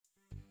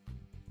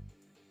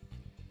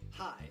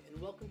Hi,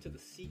 and welcome to the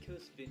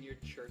Seacoast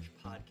Vineyard Church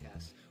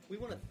podcast. We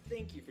want to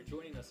thank you for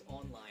joining us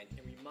online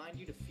and remind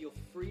you to feel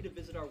free to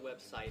visit our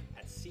website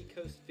at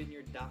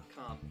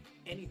seacoastvineyard.com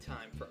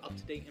anytime for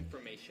up-to-date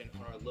information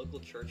on our local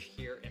church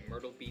here in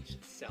Myrtle Beach,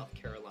 South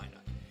Carolina.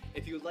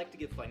 If you would like to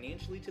give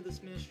financially to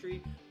this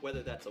ministry,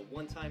 whether that's a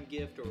one-time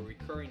gift or a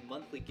recurring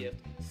monthly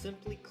gift,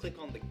 simply click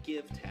on the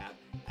Give tab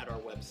at our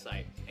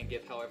website and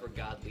give however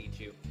God leads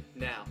you.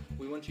 Now,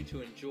 we want you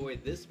to enjoy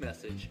this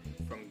message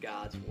from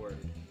God's Word.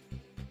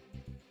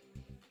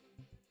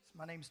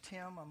 My name's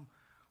Tim. I'm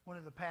one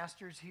of the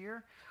pastors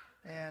here.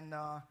 And,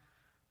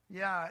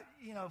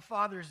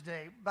 Father's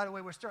Day. By the way,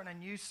 we're starting a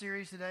new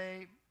series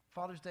today.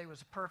 Father's Day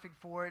was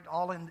perfect for it.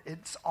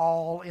 It's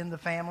all in the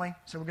family.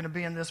 So we're going to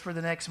be in this for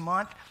the next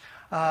month.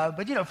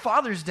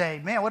 Father's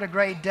Day, man, what a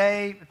great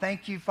day.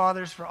 Thank you,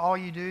 fathers, for all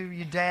you do,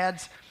 you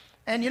dads.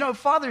 And,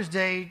 Father's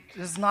Day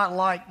is not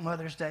like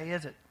Mother's Day,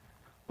 is it?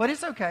 But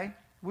it's okay.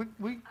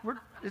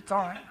 It's all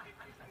right.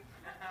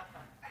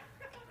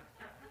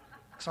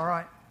 It's all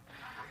right.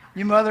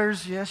 You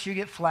mothers, yes, you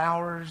get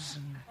flowers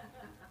and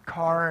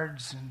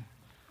cards and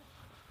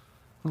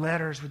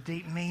letters with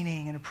deep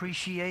meaning and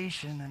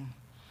appreciation, and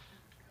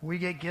we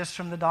get gifts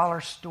from the dollar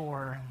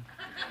store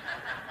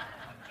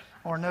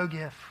or no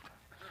gift.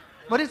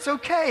 But it's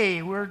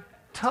okay. We're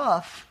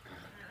tough.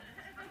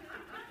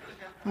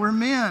 We're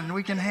men.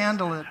 We can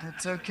handle it.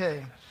 It's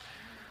okay.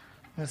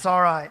 It's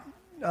all right.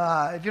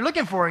 If you're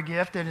looking for a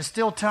gift, and it's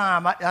still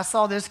time, I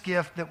saw this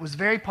gift that was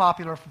very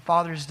popular for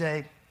Father's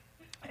Day.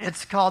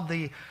 It's called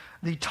the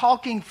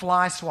talking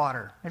fly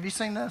swatter. Have you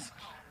seen this?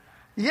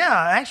 Yeah,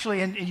 actually,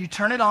 and you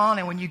turn it on,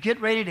 and when you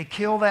get ready to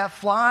kill that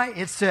fly,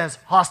 it says,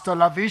 "Hasta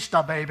la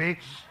vista, baby,"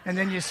 and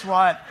then you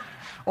swat.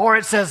 Or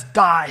it says,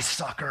 "Die,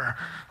 sucker,"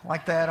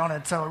 like that on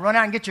it. So run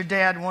out and get your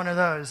dad one of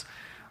those.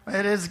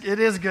 It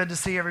is good to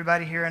see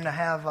everybody here and to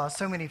have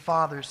so many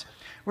fathers.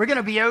 We're going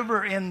to be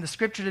over in the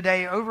scripture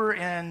today, over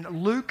in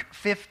Luke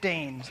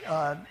 15.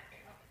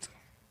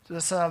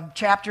 This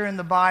chapter in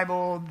the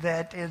Bible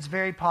that is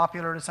very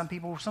popular to some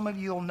people. Some of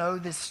you will know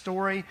this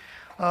story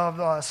of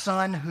a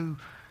son who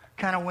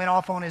kind of went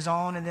off on his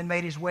own and then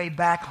made his way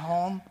back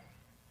home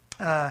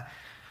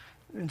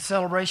in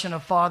celebration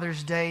of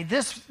Father's Day.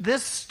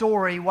 This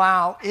story,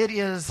 while it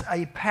is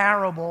a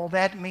parable,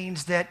 that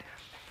means that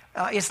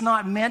it's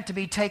not meant to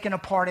be taken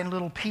apart in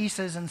little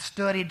pieces and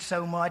studied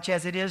so much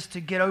as it is to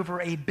get over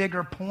a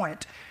bigger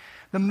point.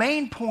 The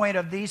main point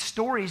of these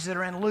stories that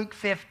are in Luke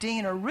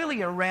 15 are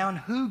really around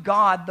who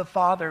God the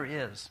Father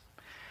is.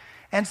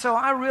 And so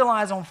I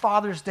realize on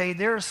Father's Day,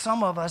 there are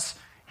some of us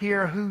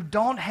here who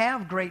don't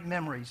have great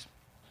memories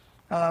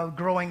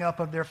growing up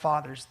of their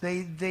fathers.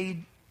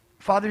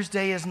 Father's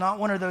Day is not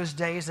one of those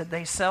days that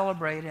they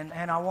celebrate, and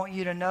I want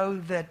you to know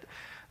that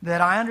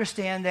I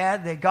understand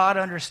that God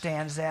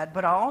understands that,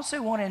 but I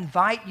also want to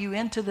invite you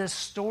into this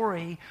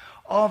story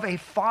of a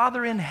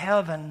Father in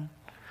heaven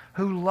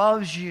who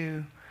loves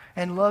you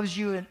and loves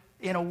you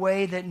in a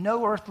way that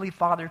no earthly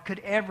father could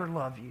ever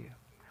love you.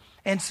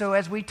 And so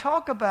as we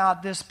talk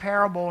about this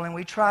parable and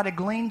we try to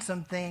glean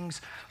some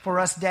things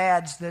for us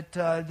dads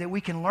that we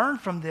can learn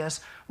from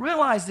this,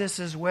 realize this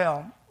as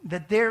well,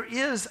 that there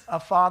is a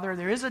father,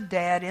 there is a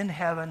dad in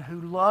heaven who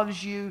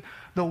loves you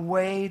the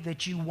way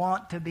that you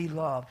want to be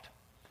loved.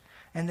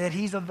 And that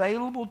he's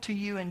available to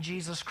you in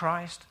Jesus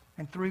Christ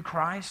and through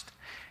Christ.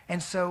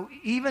 And so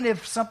even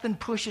if something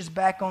pushes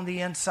back on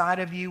the inside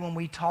of you when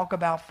we talk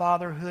about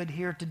fatherhood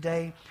here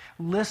today,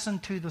 listen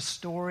to the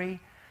story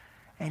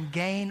and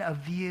gain a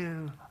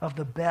view of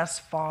the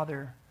best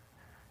father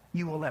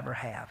you will ever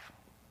have,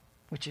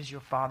 which is your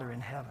Father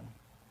in heaven.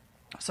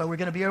 So we're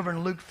going to be over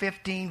in Luke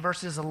 15,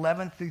 verses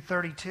 11 through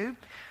 32.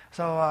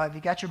 So if you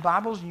got your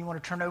Bibles and you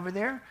want to turn over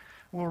there,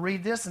 we'll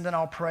read this and then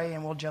I'll pray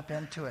and we'll jump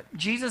into it.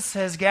 Jesus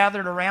has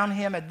gathered around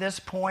him at this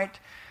point,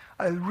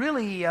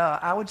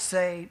 I would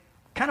say,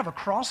 kind of a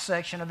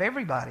cross-section of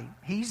everybody.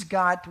 He's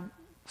got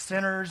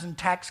sinners and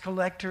tax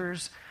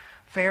collectors,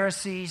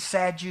 Pharisees,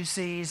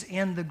 Sadducees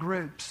in the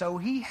group. So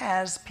he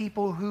has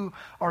people who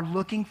are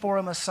looking for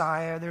a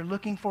Messiah. They're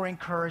looking for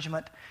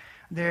encouragement.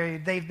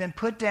 They've been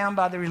put down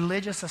by the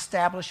religious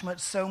establishment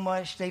so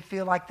much they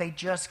feel like they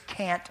just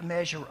can't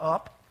measure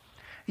up.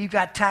 You've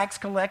got tax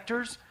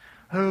collectors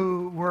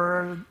who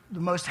were the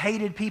most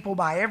hated people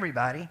by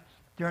everybody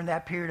during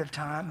that period of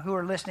time who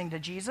are listening to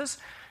Jesus.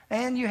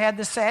 And you had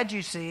the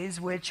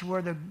Sadducees, which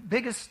were the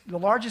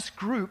largest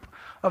group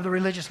of the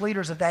religious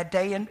leaders of that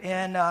day.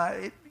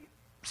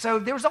 So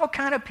there was all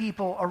kind of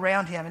people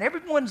around him. And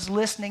everyone's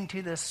listening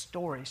to these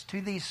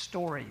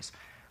stories,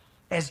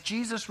 as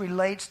Jesus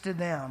relates to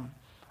them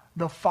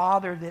the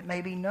Father that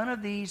maybe none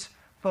of these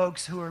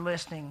folks who are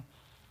listening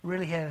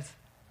really have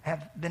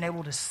been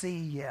able to see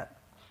yet.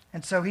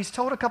 And so he's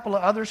told a couple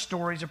of other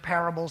stories or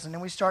parables, and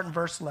then we start in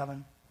verse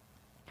 11.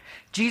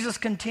 Jesus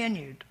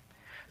continued,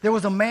 "There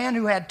was a man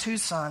who had 2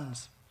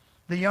 sons.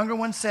 The younger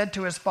one said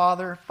to his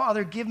father,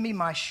 'Father, give me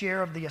my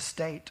share of the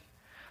estate.'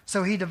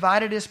 So he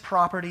divided his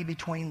property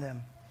between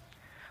them.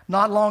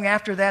 Not long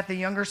after that, the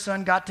younger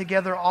son got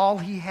together all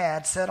he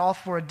had, set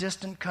off for a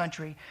distant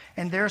country,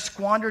 and there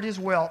squandered his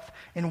wealth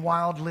in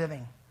wild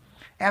living.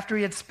 After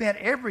he had spent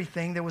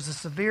everything, there was a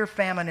severe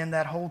famine in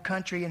that whole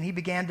country, and he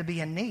began to be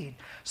in need.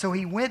 So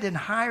he went and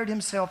hired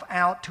himself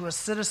out to a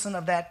citizen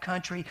of that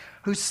country,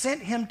 who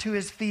sent him to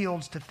his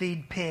fields to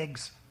feed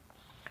pigs.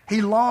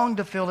 He longed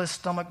to fill his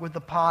stomach with the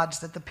pods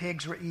that the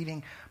pigs were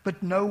eating,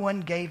 but no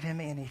one gave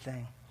him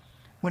anything.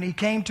 When he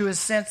came to his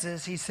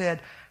senses, he said,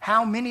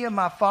 "How many of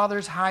my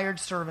father's hired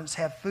servants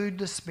have food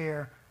to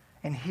spare,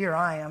 and here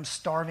I am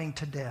starving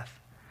to death?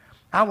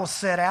 I will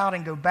set out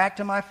and go back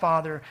to my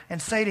father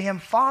and say to him,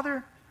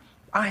 'Father,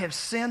 I have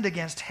sinned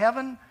against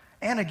heaven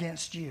and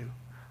against you.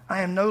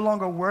 I am no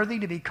longer worthy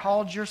to be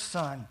called your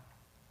son.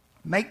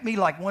 Make me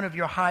like one of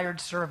your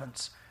hired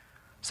servants.'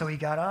 So he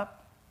got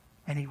up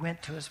and he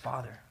went to his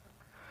father.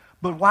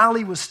 But while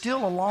he was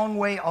still a long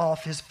way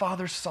off, his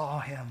father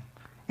saw him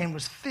and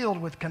was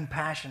filled with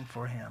compassion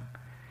for him.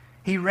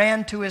 He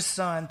ran to his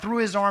son, threw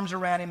his arms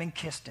around him, and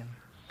kissed him.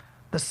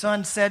 The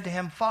son said to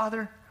him,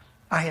 'Father,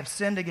 I have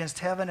sinned against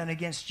heaven and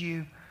against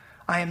you.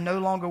 I am no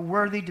longer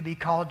worthy to be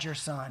called your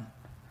son.'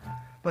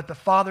 But the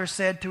father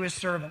said to his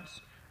servants,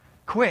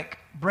 'Quick,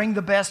 bring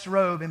the best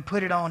robe and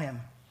put it on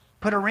him.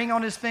 Put a ring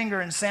on his finger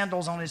and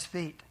sandals on his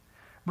feet.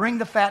 Bring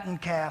the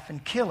fattened calf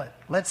and kill it.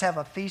 Let's have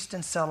a feast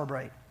and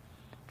celebrate.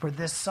 For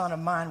this son of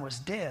mine was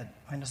dead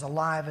and is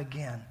alive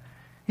again.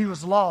 He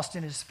was lost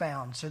and is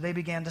found.' So they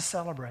began to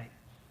celebrate.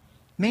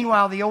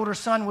 Meanwhile, the older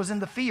son was in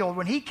the field.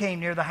 When he came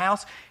near the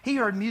house, he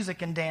heard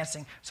music and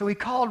dancing. So he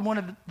called one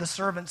of the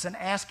servants and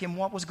asked him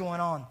what was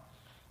going on.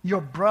 'Your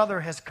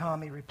brother has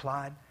come,' he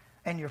replied,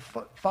 'and your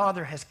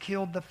father has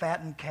killed the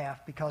fattened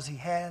calf because he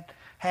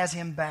has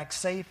him back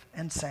safe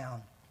and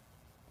sound.'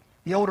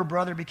 The older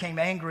brother became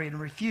angry and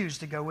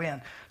refused to go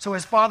in. So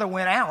his father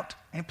went out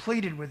and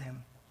pleaded with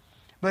him.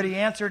 But he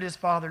answered his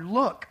father,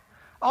 'Look,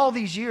 all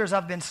these years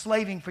I've been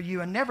slaving for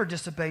you and never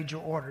disobeyed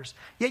your orders.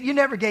 Yet you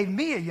never gave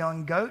me a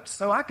young goat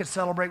so I could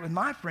celebrate with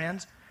my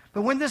friends.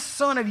 But when this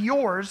son of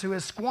yours, who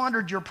has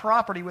squandered your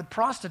property with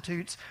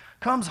prostitutes,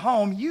 comes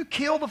home, you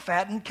kill the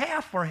fattened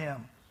calf for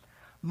him.'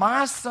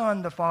 'My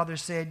son,' the father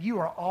said, 'you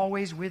are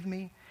always with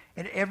me,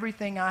 and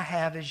everything I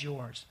have is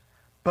yours.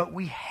 But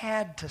we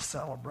had to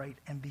celebrate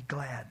and be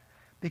glad,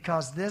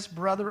 because this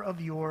brother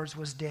of yours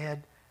was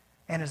dead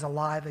and is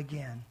alive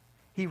again.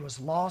 He was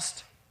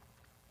lost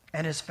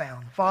and is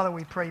found.'" Father,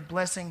 we pray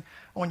blessing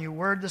on your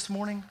word this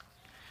morning.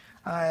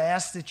 I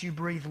ask that you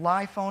breathe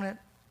life on it.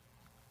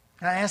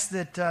 I ask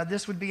that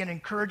this would be an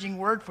encouraging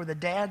word for the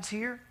dads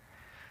here.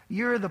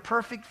 You're the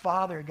perfect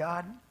father,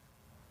 God.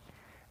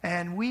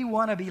 And we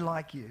want to be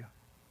like you.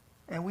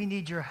 And we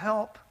need your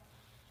help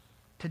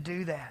to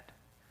do that.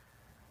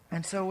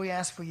 And so we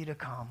ask for you to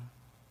come.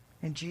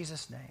 In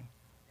Jesus' name,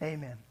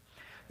 amen.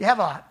 You have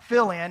a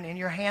fill-in in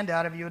your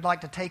handout. If you would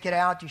like to take it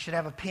out, you should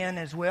have a pen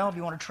as well. If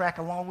you want to track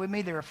along with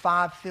me, there are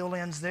 5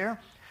 fill-ins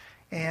there.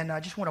 And I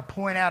just want to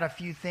point out a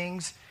few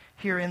things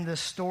here in this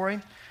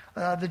story.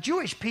 The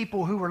Jewish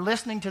people who were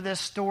listening to this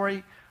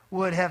story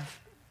would have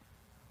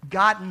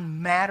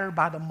gotten madder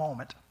by the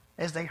moment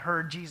as they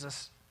heard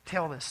Jesus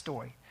tell this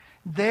story.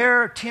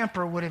 Their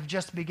temper would have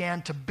just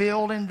began to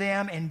build in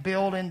them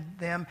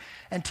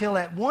until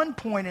at one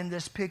point in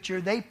this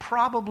picture, they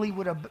probably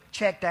would have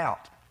checked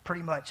out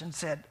pretty much and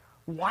said,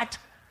 "What?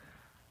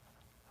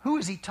 Who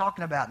is he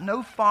talking about?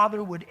 No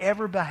father would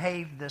ever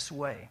behave this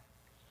way."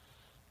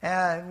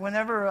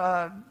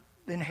 Whenever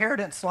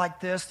inheritance like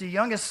this, the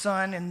youngest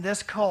son in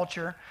this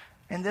culture,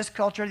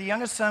 the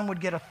youngest son would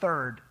get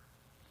 1/3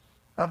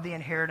 of the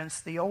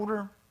inheritance. The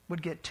older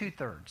would get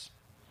 2/3.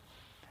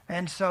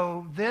 And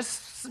so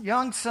this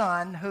young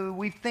son, who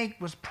we think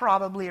was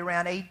probably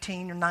around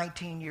 18 or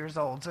 19 years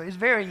old, so he's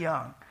very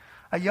young,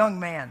 a young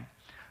man,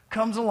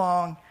 comes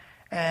along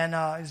and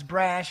is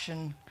brash.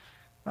 And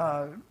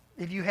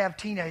if you have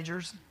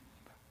teenagers,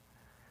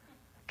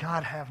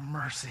 God have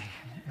mercy.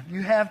 If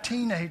you have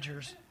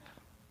teenagers,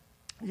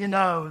 you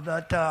know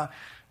that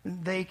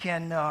they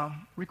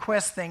can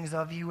request things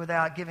of you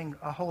without giving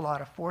a whole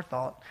lot of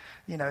forethought,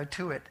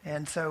 to it.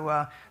 And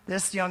so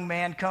this young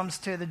man comes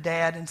to the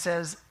dad and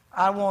says,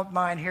 "I want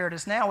my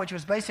inheritance now," which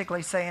was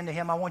basically saying to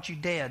him, "I want you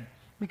dead,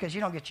 because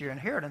you don't get your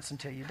inheritance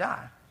until you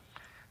die."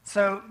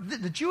 So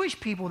the Jewish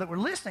people that were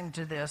listening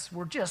to this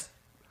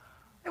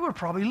they were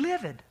probably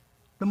livid.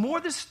 The more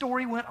this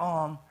story went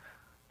on,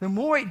 the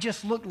more it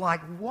just looked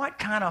like, what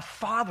kind of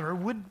father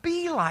would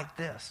be like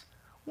this?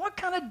 What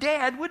kind of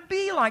dad would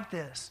be like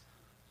this?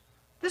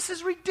 This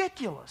is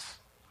ridiculous.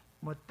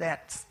 But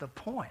that's the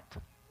point.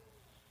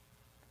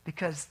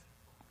 Because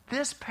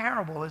this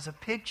parable is a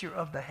picture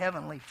of the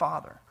heavenly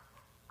Father,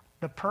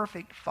 the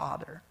perfect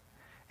Father.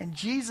 And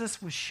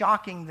Jesus was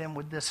shocking them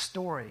with this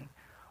story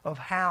of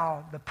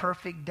how the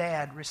perfect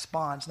dad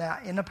responds. Now,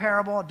 in the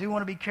parable, I do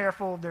want to be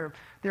careful. There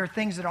are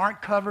things that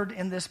aren't covered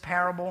in this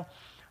parable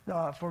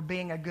for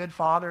being a good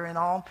father and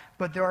all,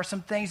 but there are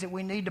some things that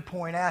we need to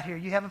point out here.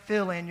 You have a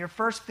fill-in. Your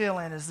first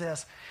fill-in is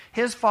this.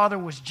 His father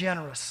was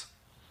generous.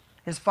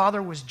 His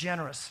father was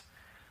generous.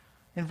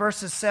 In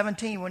verses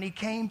 17, when he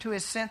came to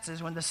his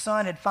senses, when the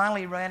sun had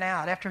finally ran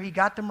out, after he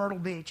got to Myrtle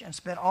Beach and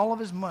spent all of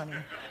his money.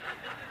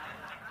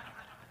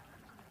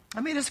 I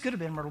mean, this could have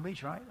been Myrtle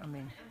Beach, right? I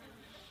mean,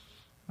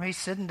 he's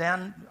sitting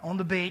down on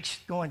the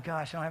beach going,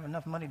 gosh, I don't have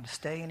enough money to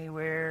stay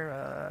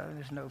anywhere.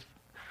 There's no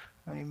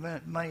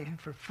money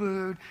for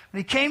food. When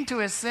he came to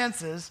his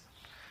senses,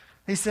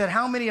 he said,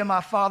 how many of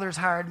my father's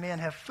hired men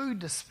have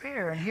food to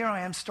spare? And here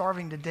I am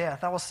starving to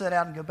death. I will set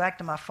out and go back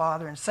to my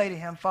father and say to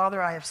him,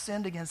 Father, I have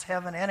sinned against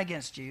heaven and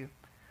against you.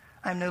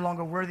 I am no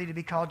longer worthy to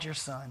be called your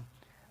son.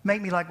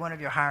 Make me like one of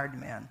your hired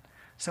men.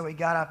 So he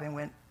got up and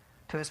went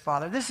to his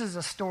father. This is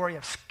a story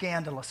of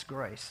scandalous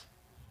grace.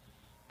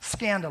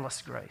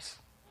 Scandalous grace.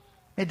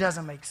 It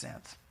doesn't make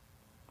sense.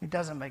 It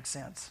doesn't make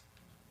sense.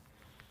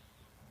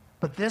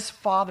 But this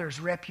father's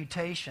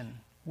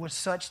reputation was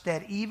such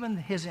that even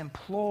his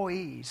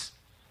employees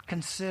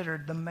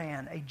considered the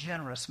man a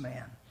generous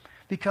man,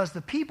 because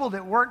the people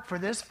that worked for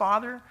this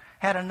father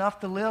had enough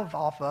to live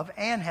off of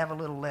and have a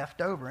little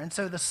left over. And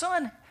so the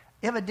son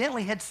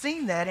evidently had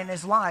seen that in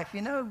his life.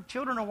 You know,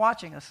 children are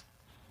watching us.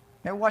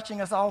 They're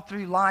watching us all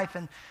through life,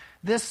 and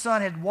this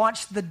son had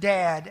watched the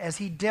dad as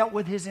he dealt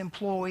with his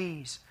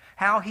employees,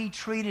 how he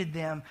treated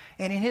them,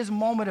 and in his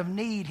moment of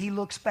need, he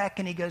looks back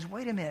and he goes,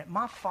 wait a minute,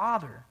 my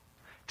father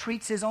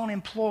treats his own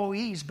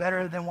employees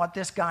better than what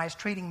this guy is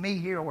treating me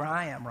here where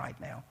I am right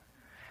now.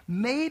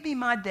 Maybe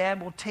my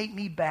dad will take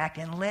me back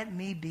and let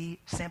me be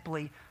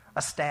simply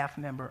a staff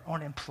member or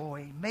an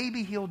employee.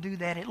 Maybe he'll do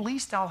that. At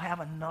least I'll have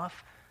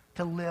enough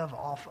to live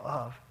off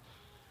of.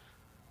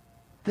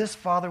 This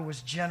father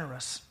was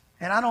generous.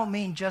 And I don't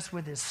mean just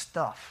with his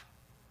stuff.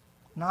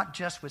 Not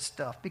just with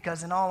stuff.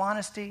 Because in all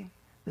honesty,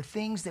 the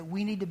things that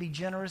we need to be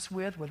generous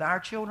with our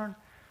children,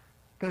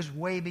 goes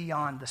way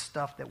beyond the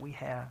stuff that we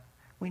have.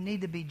 We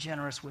need to be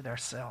generous with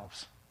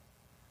ourselves.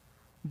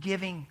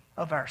 Giving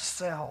of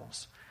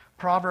ourselves.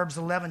 Proverbs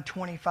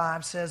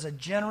 11:25 says, a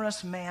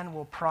generous man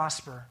will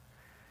prosper.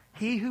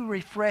 He who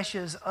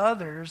refreshes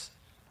others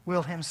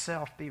will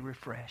himself be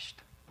refreshed.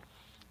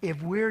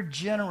 If we're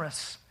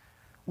generous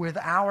with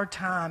our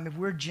time, if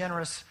we're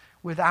generous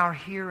with our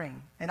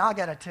hearing, and I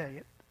got to tell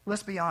you,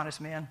 let's be honest,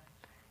 man.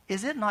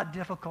 Is it not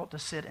difficult to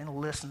sit and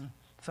listen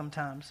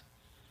sometimes?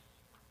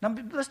 Now,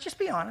 let's just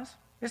be honest.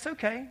 It's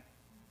okay.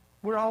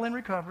 We're all in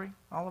recovery,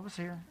 all of us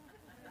here.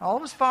 All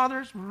of us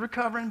fathers, we're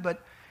recovering,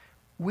 but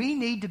we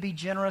need to be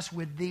generous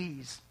with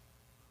these.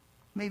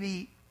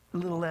 Maybe a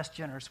little less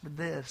generous with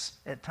this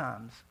at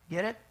times.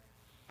 Get it?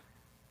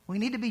 We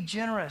need to be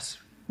generous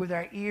with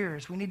our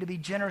ears. We need to be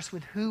generous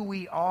with who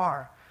we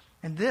are.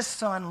 And this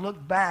son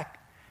looked back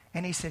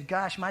and he said,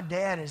 gosh, my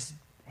dad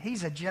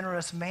he's a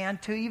generous man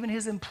to even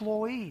his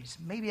employees.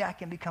 Maybe I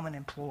can become an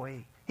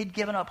employee. He'd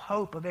given up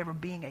hope of ever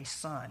being a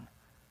son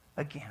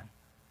again.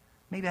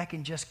 Maybe I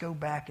can just go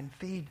back and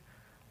feed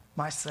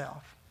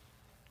myself.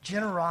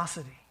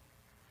 Generosity.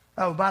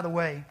 Oh, by the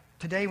way,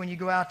 today when you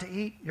go out to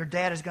eat, your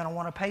dad is going to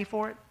want to pay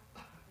for it.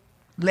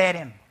 Let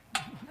him.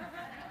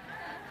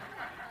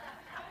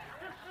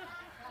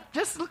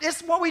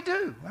 It's what we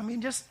do. I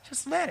mean, just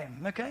let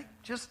him, okay?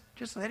 Just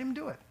let him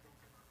do it.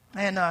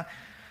 And,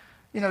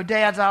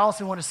 dads, I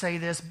also want to say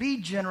this. Be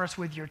generous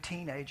with your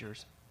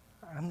teenagers.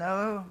 I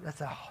know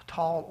that's a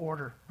tall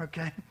order,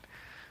 okay?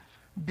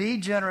 Be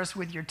generous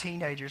with your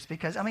teenagers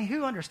because,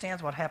 who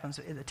understands what happens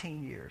in the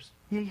teen years?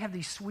 You have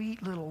these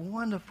sweet little,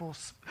 wonderful,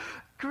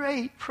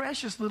 great,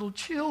 precious little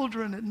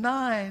children at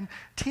 9,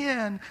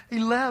 10,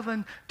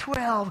 11,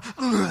 12,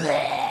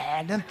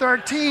 and then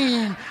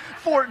 13,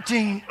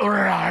 14,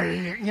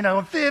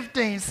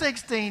 15,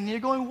 16. You're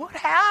going, what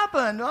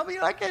happened?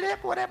 What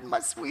happened to my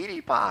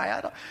sweetie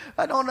pie?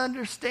 I don't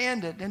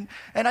understand it. And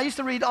I used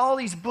to read all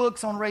these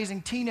books on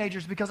raising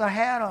teenagers because I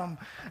had them,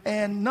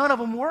 and none of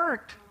them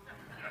worked.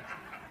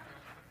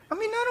 None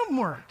of them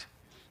worked.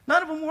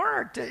 None of them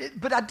worked.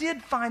 But I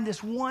did find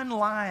this one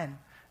line,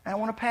 and I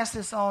want to pass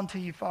this on to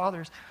you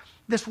fathers.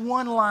 This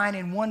one line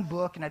in one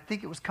book, and I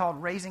think it was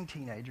called Raising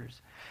Teenagers.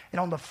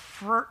 And on the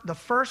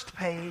first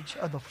page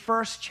of the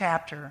first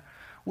chapter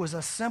was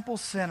a simple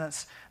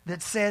sentence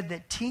that said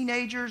that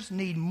teenagers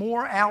need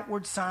more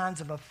outward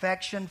signs of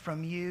affection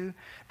from you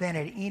than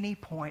at any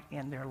point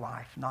in their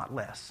life, not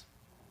less.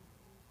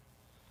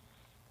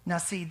 Now,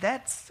 see,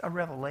 that's a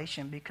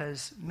revelation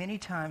because many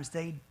times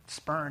they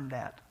spurn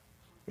that.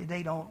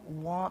 They don't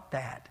want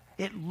that.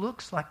 It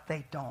looks like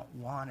they don't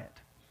want it.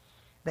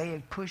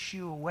 They push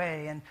you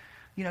away, and,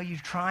 you're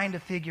trying to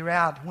figure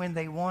out when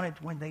they want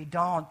it, when they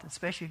don't,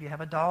 especially if you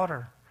have a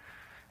daughter.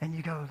 And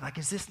you go,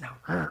 is this now?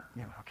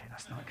 Okay,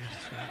 that's not good.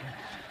 That's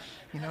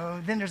not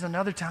good. Then there's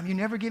another time. You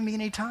never give me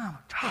any time.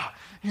 Got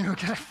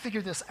to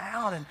figure this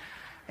out.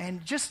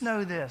 And just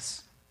know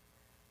this.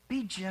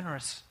 Be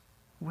generous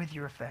with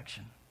your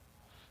affection.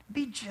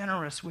 Be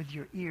generous with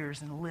your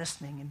ears and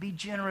listening, and be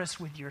generous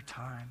with your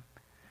time.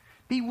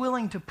 Be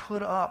willing to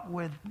put up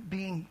with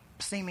being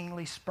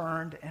seemingly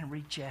spurned and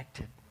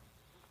rejected.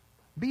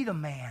 Be the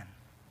man.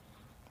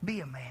 Be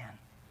a man.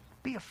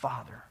 Be a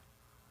father.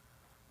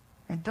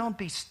 And don't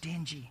be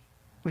stingy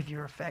with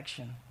your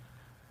affection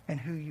and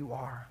who you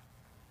are.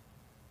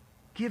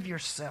 give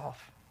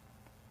yourself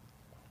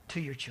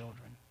to your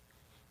children.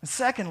 And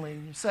secondly,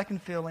 the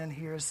second fill in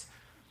here is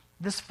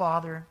his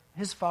father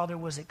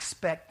was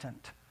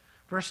expectant.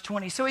 Verse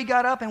 20, so he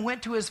got up and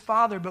went to his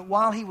father, but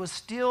while he was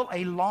still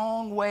a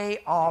long way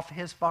off,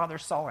 his father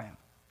saw him.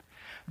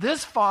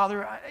 This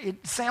father,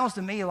 it sounds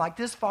to me like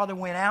this father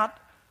went out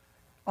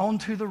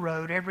onto the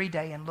road every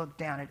day and looked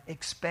down at it,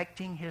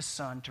 expecting his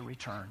son to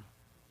return.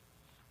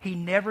 He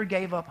never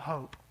gave up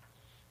hope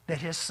that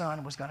his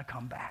son was going to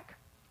come back.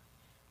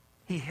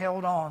 He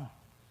held on.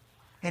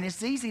 And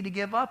it's easy to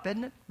give up,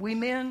 isn't it? We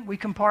men, we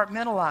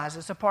compartmentalize.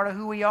 It's a part of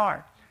who we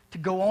are. To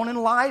go on in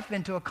life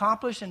and to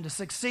accomplish and to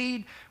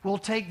succeed, we'll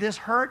take this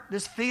hurt,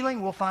 this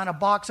feeling, we'll find a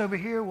box over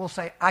here, we'll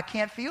say, I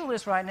can't feel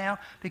this right now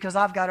because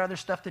I've got other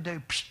stuff to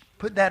do. Psh,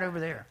 put that over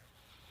there.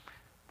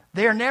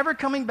 They're never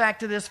coming back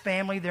to this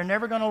family. They're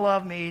never going to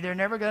love me. They're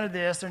never going to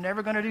this. They're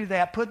never going to do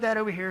that. Put that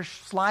over here.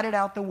 Slide it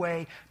out the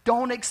way.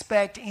 Don't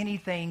expect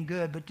anything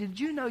good. But did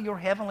you know your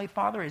Heavenly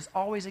Father is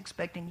always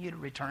expecting you to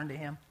return to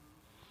Him?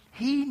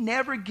 He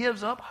never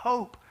gives up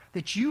hope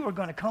that you are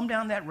going to come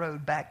down that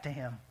road back to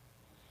Him.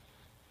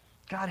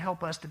 God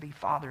help us to be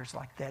fathers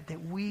like that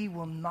we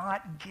will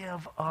not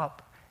give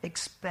up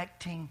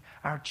expecting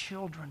our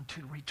children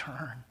to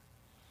return.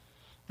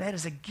 That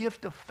is a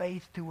gift of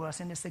faith to us,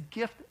 and it's a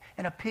gift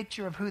and a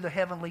picture of who the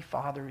Heavenly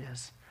Father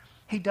is.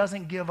 He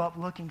doesn't give up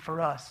looking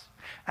for us.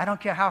 I don't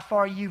care how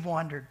far you've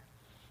wandered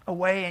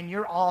away and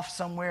you're off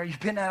somewhere. You've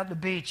been out at the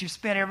beach. You've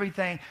spent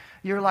everything.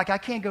 You're like, I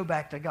can't go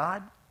back to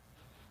God.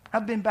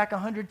 I've been back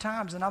 100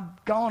 times, and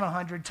I've gone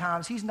 100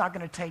 times. He's not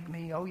going to take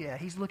me. Oh, yeah,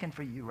 He's looking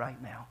for you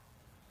right now.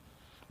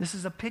 This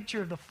is a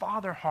picture of the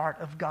Father heart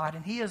of God,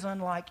 and He is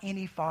unlike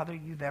any father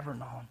you've ever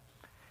known.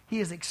 He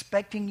is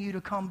expecting you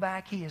to come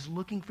back. He is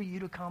looking for you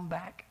to come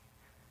back.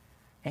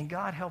 And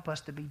God help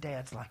us to be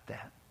dads like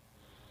that.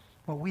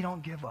 Well, we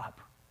don't give up,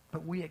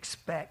 but we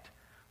expect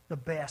the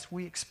best.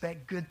 We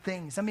expect good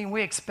things. I mean,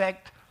 we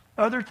expect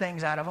other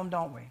things out of them,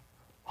 don't we?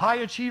 High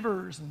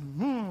achievers,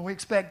 and we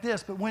expect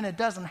this. But when it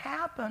doesn't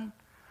happen,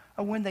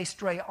 or when they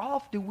stray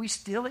off, do we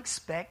still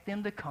expect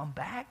them to come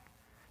back?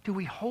 Do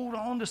we hold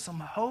on to some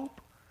hope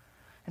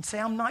and say,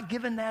 I'm not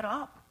giving that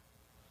up?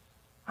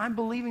 I'm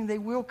believing they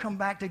will come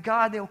back to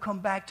God. They'll come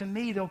back to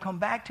me. They'll come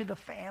back to the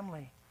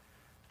family.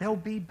 They'll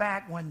be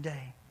back one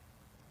day.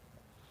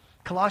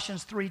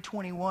 Colossians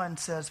 3:21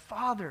 says,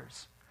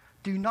 fathers,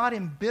 do not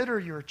embitter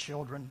your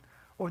children,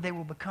 or they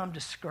will become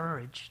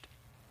discouraged.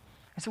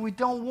 And so we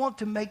don't want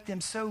to make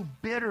them so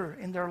bitter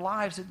in their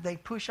lives that they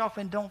push off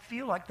and don't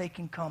feel like they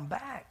can come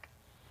back.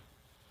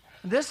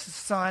 This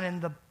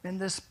son in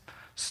this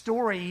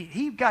story,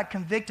 he got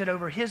convicted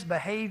over his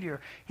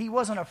behavior. He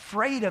wasn't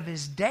afraid of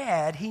his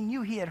dad. He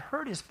knew he had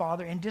hurt his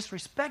father and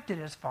disrespected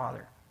his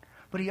father.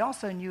 But he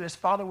also knew his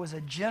father was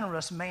a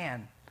generous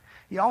man.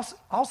 He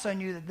also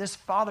knew that this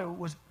father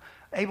was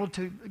able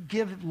to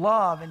give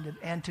love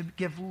and to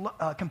give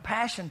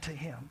compassion to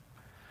him.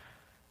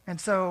 And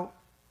so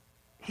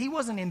he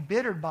wasn't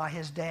embittered by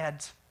his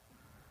dad's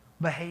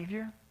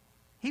behavior.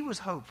 He was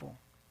hopeful.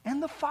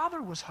 And the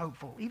father was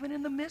hopeful, even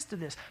in the midst of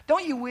this.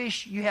 Don't you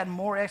wish you had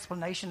more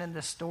explanation in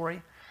this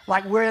story?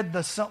 Like when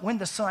the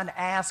son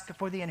asked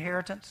for the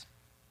inheritance?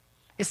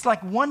 It's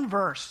like one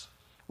verse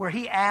where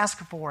he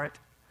asked for it,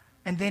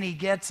 and then he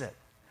gets it.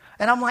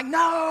 And I'm like,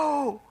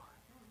 no!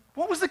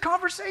 What was the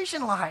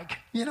conversation like?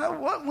 You know,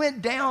 what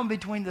went down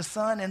between the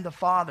son and the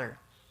father?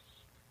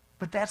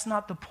 But that's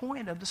not the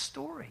point of the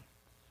story.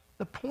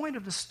 The point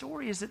of the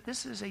story is that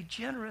this is a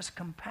generous,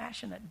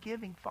 compassionate,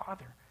 giving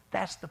father.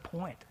 That's the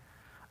point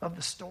of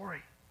the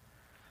story.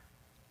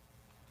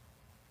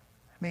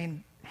 I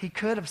mean, he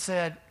could have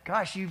said,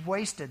 gosh, you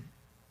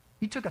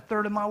took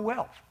 1/3 of my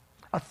wealth.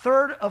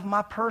 1/3 of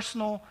my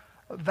personal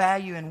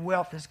value and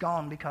wealth is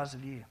gone because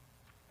of you.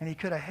 And he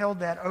could have held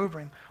that over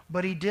him,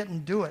 but he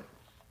didn't do it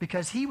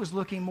because he was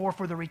looking more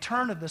for the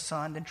return of the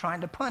son than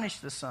trying to punish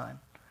the son.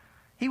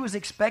 He was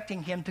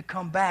expecting him to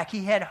come back.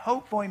 He had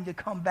hope for him to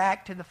come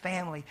back to the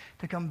family,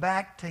 to come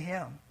back to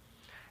him.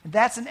 And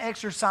that's an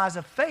exercise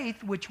of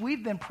faith which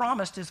we've been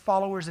promised as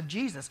followers of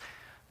Jesus.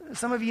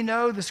 Some of you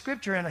know the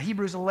scripture in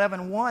Hebrews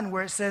 11:1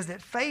 where it says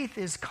that faith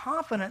is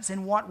confidence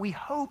in what we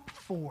hope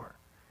for.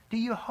 Do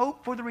you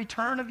hope for the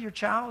return of your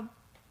child?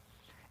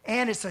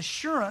 And it's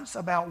assurance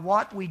about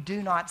what we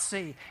do not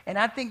see. And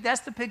I think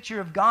that's the picture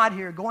of God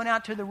here, going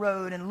out to the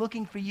road and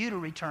looking for you to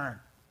return.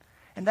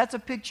 And that's a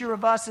picture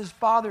of us as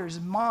fathers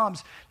and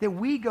moms, that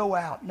we go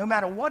out, no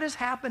matter what has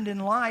happened in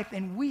life,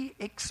 and we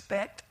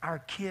expect our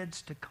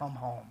kids to come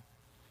home.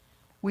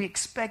 We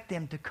expect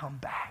them to come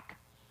back.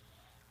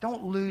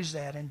 Don't lose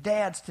that. And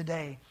dads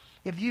today,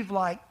 if you've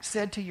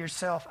said to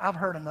yourself, I've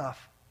heard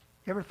enough.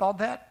 You ever thought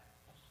that?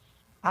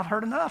 I've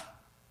heard enough.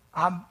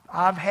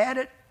 I've had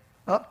it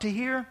up to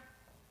here.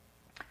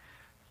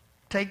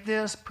 Take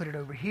this, put it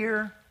over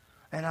here,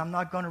 and I'm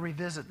not going to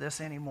revisit this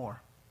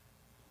anymore.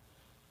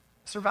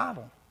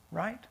 Survival,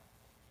 right?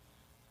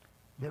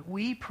 That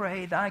we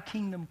pray, thy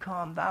kingdom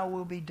come, thy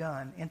will be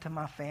done into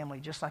my family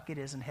just like it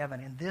is in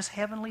heaven. And this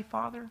heavenly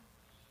Father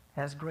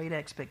has great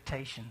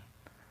expectation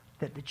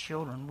that the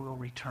children will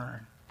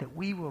return, that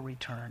we will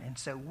return. And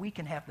so we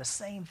can have the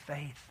same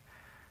faith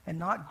and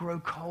not grow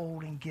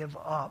cold and give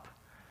up,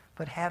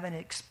 but have an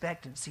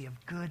expectancy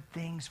of good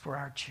things for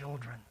our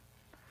children.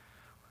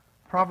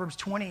 Proverbs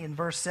 20 and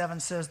verse 7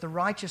 says, "The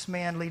righteous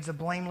man leads a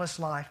blameless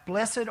life.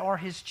 Blessed are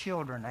his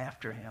children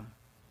after him."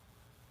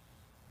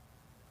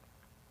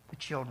 The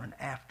children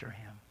after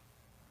him,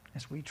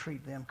 as we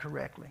treat them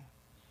correctly,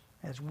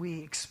 as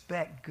we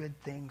expect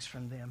good things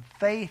from them.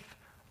 Faith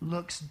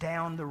looks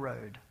down the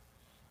road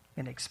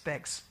and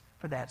expects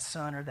for that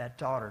son or that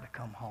daughter to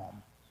come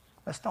home.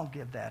 Let's don't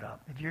give that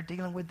up. If you're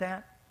dealing with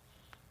that,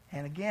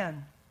 and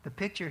again, the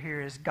picture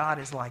here is God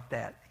is like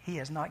that. He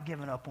has not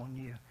given up on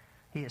you.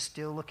 He is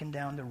still looking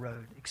down the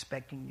road,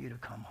 expecting you to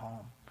come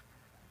home.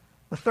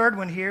 The third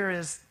one here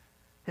is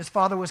his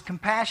father was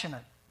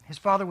compassionate. His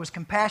father was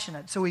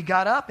compassionate. So he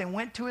got up and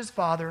went to his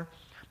father,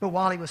 but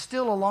while he was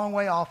still a long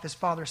way off, his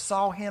father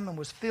saw him and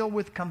was filled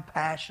with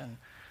compassion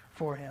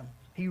for him.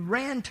 He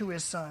ran to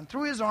his son,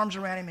 threw his arms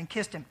around him, and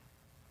kissed him.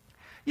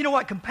 You know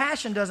what?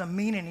 Compassion doesn't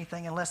mean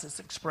anything unless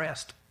it's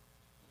expressed.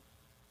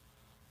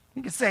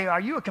 You could say, are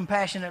you a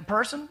compassionate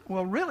person?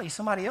 Well, really,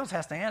 somebody else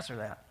has to answer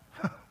that.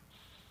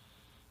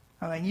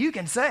 I mean, you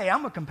can say,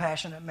 I'm a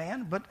compassionate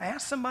man, but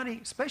ask somebody,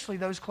 especially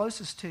those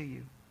closest to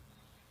you,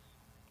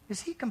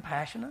 is he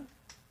compassionate?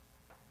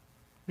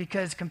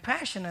 Because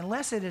compassion,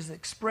 unless it is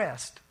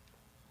expressed,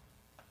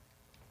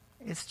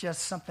 it's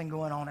just something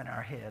going on in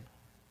our head.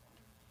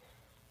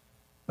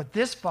 But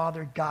this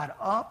father got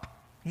up,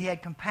 he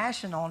had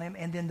compassion on him,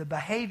 and then the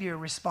behavior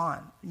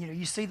respond.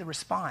 You see the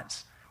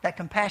response, that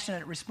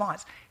compassionate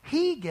response.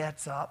 He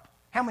gets up.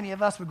 How many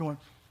of us were going,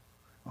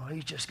 well,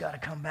 he's just got to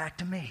come back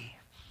to me.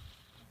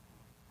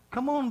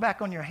 Come on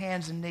back on your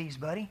hands and knees,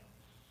 buddy.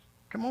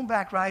 Come on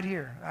back right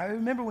here. I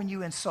remember when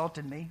you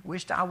insulted me,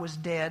 wished I was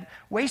dead,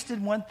 wasted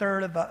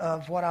 1/3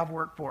 of what I've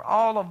worked for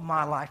all of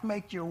my life.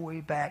 Make your way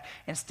back.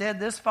 Instead,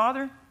 this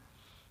father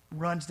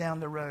runs down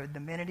the road. The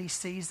minute he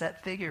sees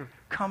that figure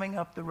coming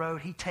up the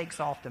road, he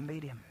takes off to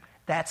meet him.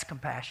 That's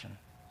compassion.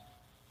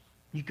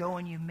 You go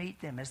and you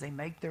meet them as they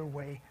make their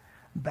way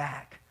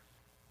back.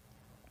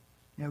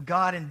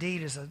 God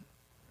indeed is a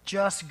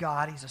just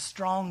God. He's a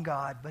strong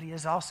God, but he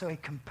is also a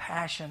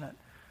compassionate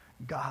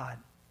God.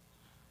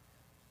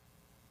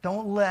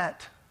 Don't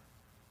let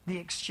the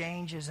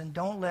exchanges and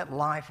don't let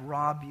life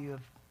rob you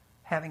of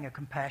having a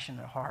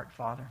compassionate heart,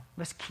 Father.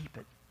 Let's keep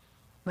it.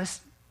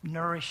 Let's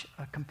nourish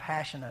a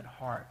compassionate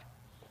heart.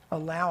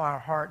 Allow our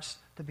hearts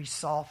to be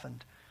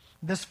softened.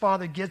 This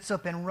father gets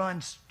up and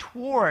runs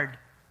toward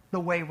the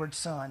wayward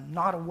son,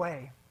 not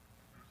away.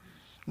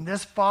 And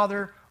this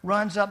father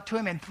runs up to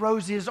him and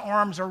throws his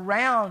arms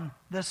around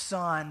the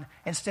son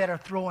instead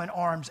of throwing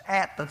arms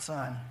at the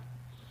son.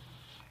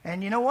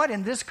 And you know what?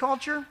 In this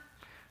culture,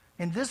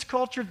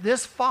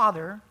 this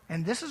father,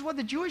 and this is what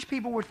the Jewish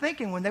people were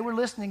thinking when they were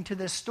listening to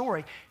this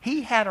story,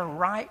 he had a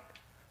right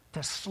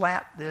to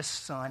slap this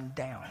son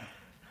down.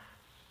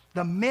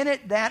 The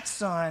minute that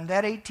son,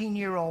 that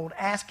 18-year-old,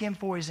 asked him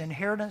for his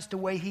inheritance the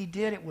way he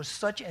did, it was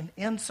such an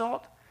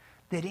insult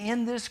that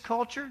in this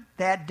culture,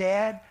 that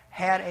dad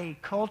had a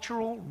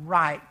cultural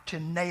right to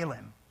nail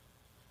him.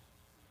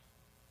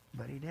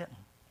 But he didn't.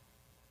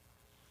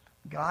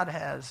 God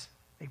has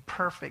a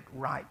perfect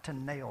right to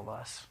nail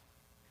us.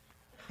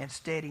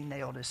 Instead, he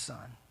nailed his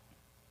son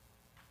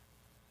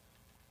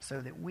so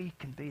that we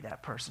can be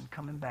that person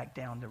coming back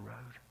down the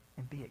road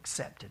and be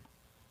accepted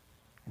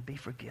and be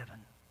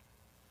forgiven.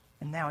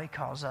 And now he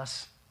calls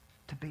us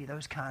to be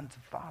those kinds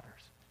of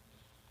fathers,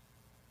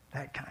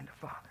 that kind of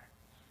father.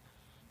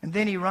 And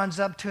then he runs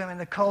up to him, and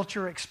the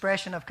culture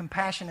expression of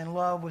compassion and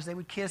love was they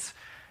would kiss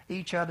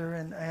each other,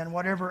 and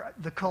whatever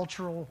the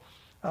cultural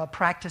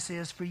practice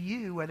is for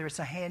you, whether it's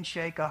a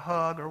handshake, a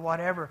hug, or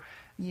whatever,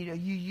 you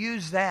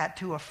use that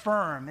to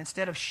affirm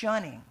instead of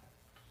shunning.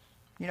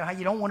 You know how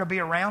you don't want to be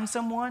around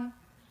someone?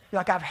 You're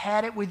like, I've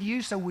had it with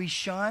you, so we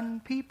shun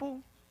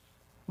people.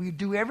 We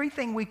do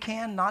everything we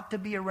can not to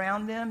be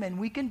around them, and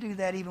we can do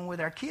that even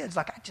with our kids.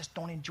 Like, I just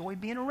don't enjoy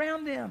being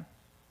around them.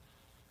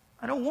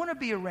 I don't want to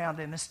be around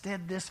them.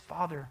 Instead, this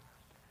father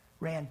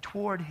ran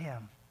toward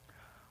him,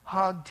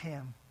 hugged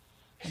him,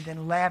 and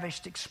then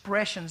lavished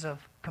expressions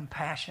of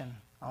compassion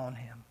on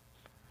him.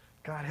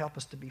 God help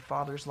us to be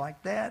fathers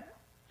like that,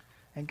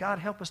 and God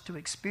help us to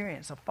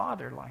experience a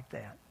father like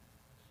that.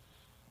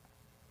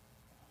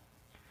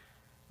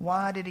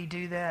 Why did he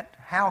do that?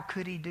 How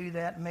could he do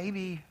that?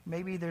 Maybe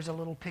there's a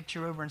little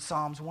picture over in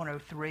Psalms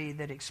 103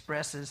 that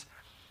expresses,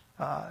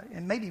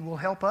 and maybe will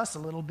help us a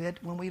little bit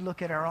when we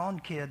look at our own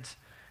kids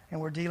and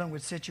we're dealing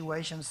with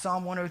situations.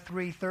 Psalm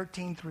 103,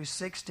 13 through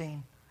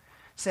 16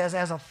 says,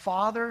 as a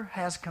father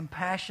has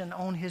compassion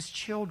on his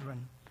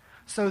children,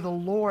 so the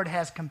Lord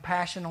has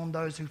compassion on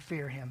those who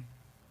fear him.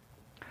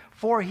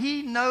 For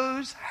he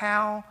knows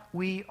how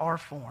we are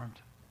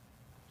formed.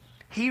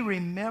 He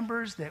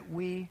remembers that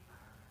we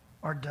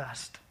are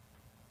dust.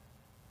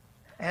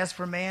 As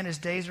for man, his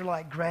days are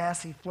like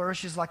grass. He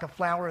flourishes like a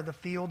flower of the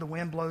field. The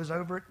wind blows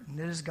over it, and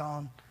it is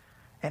gone,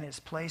 and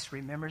its place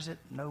remembers it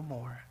no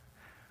more.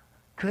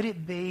 Could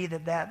it be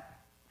that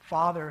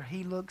father,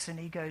 he looks and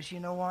he goes, you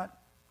know what?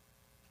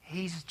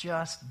 He's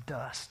just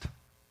dust.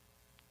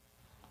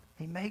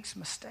 He makes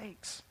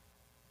mistakes.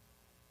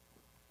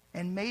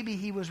 And maybe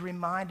he was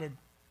reminded,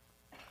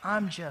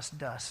 I'm just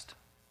dust.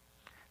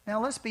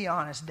 Now, let's be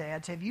honest,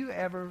 dads. Have you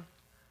ever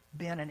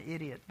been an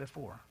idiot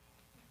before?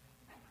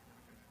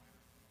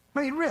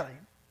 I mean, really.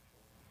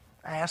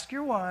 Ask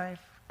your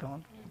wife.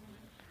 Don't.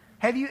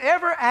 Have you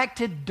ever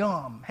acted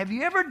dumb? Have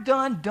you ever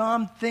done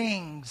dumb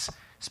things,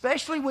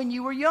 especially when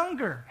you were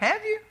younger?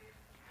 Have you?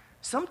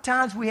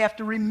 Sometimes we have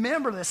to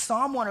remember this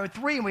Psalm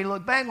 103, and we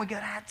look back and we go,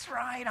 that's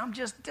right, I'm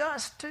just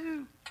dust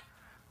too.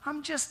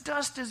 I'm just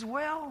dust as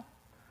well.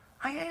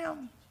 I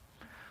am.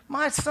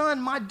 My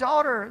son, my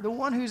daughter, the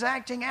one who's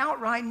acting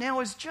out right now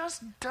is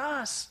just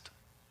dust.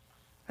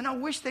 And I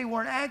wish they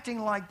weren't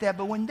acting like that,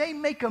 but when they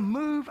make a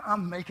move,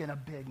 I'm making a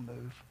big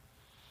move.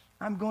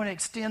 I'm going to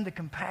extend the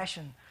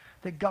compassion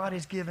that God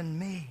has given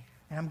me,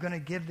 and I'm going to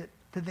give it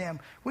to them.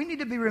 We need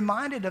to be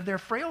reminded of their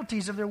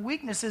frailties, of their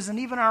weaknesses, and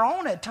even our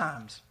own at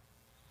times,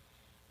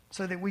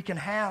 so that we can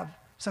have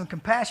some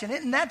compassion.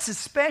 And that's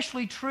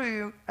especially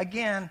true,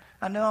 again,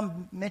 I know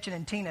I'm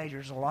mentioning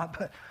teenagers a lot,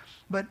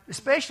 but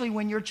especially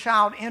when your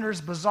child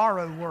enters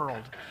bizarro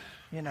world.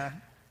 You know,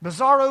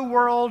 bizarro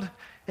world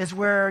is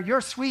where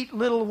your sweet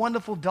little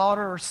wonderful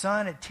daughter or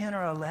son at 10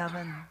 or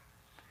 11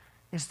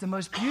 is the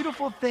most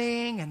beautiful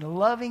thing and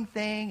loving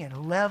thing. At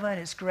 11,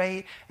 it's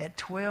great. At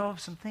 12,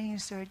 some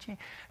things start changing.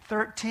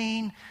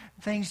 13,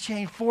 things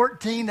change.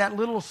 14, that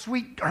little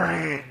sweet,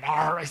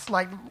 it's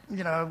like,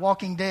 you know,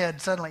 Walking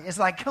Dead suddenly. It's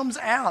like comes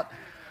out.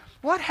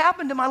 What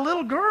happened to my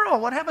little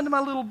girl? What happened to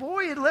my little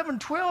boy at 11,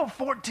 12,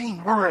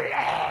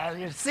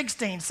 14,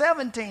 16,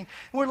 17? And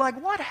we're like,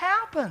 what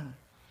happened?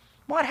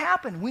 What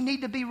happened? We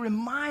need to be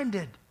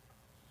reminded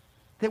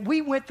that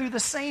we went through the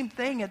same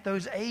thing at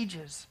those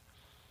ages.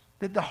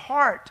 That the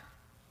heart,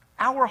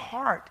 our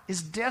heart,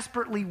 is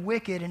desperately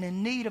wicked and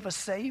in need of a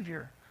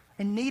Savior,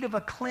 in need of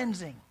a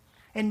cleansing,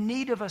 in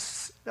need of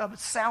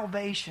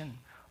salvation,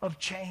 of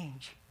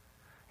change.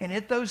 And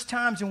at those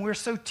times when we're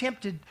so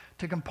tempted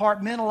to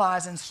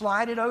compartmentalize and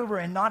slide it over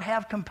and not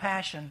have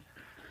compassion,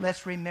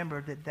 let's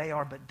remember that they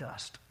are but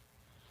dust.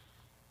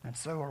 And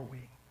so are we.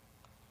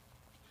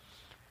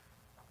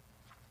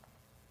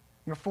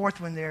 Your fourth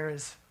one there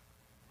is,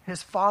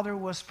 his father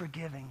was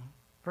forgiving.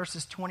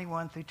 Verses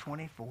 21 through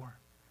 24.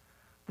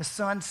 The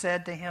son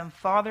said to him,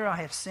 Father, I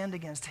have sinned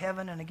against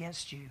heaven and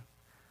against you.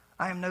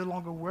 I am no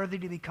longer worthy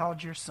to be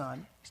called your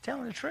son. He's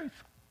telling the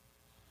truth.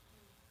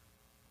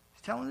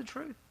 He's telling the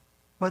truth.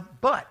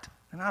 But,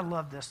 and I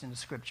love this in the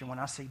scripture when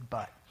I see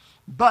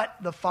but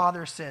the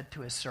father said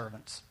to his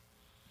servants,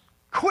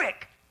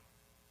 quick!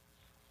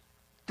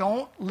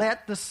 Don't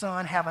let the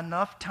son have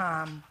enough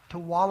time to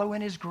wallow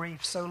in his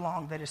grief so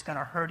long that it's going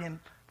to hurt him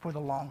for the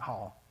long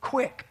haul.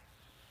 Quick!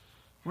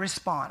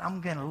 Respond.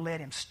 I'm going to let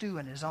him stew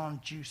in his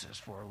own juices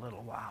for a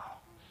little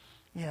while.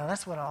 Yeah,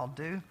 that's what I'll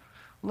do.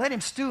 Let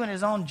him stew in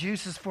his own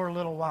juices for a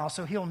little while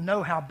so he'll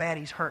know how bad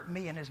he's hurt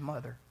me and his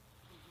mother.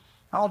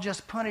 I'll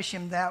just punish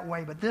him that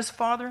way. But this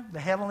Father, the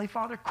Heavenly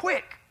Father,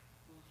 quick.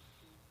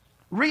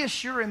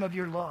 Reassure him of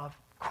your love.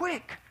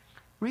 Quick.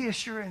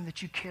 Reassure him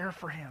that you care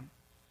for him.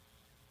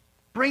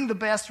 Bring the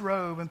best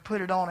robe and put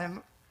it on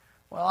him.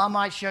 Well, I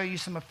might show you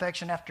some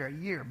affection after a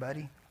year,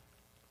 buddy.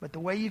 But the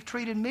way you've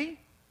treated me,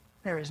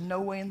 there is no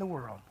way in the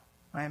world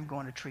I am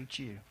going to treat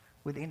you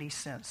with any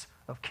sense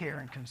of care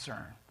and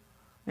concern.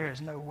 There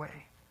is no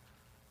way.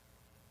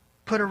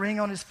 Put a ring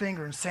on his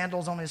finger and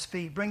sandals on his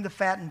feet. Bring the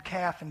fattened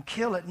calf and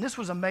kill it. And this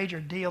was a major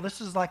deal. This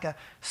was like a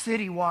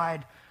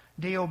citywide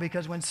deal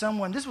because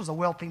this was a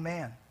wealthy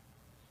man.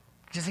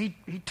 Because he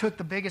took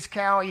the biggest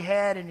cow he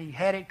had and he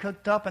had it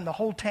cooked up and the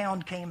whole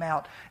town came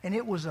out. And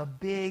it was a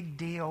big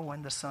deal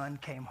when the son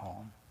came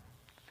home.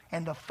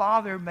 And the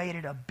father made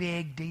it a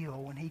big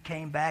deal when he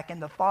came back.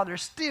 And the father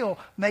still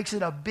makes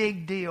it a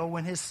big deal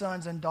when his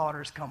sons and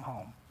daughters come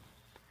home.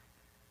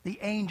 The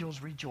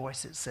angels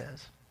rejoice, it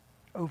says,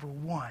 over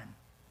one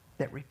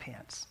that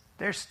repents.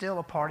 There's still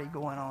a party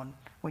going on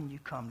when you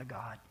come to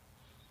God.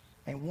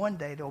 And one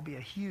day there'll be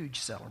a huge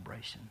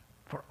celebration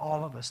for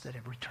all of us that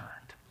have returned.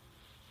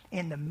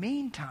 In the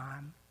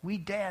meantime, we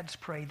dads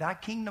pray, thy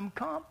kingdom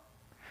come.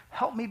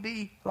 Help me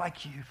be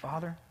like you,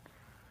 Father.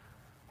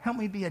 Help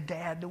me be a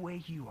dad the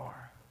way you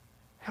are.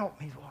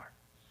 Help me, Lord.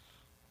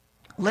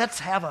 Let's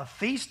have a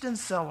feast and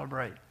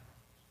celebrate.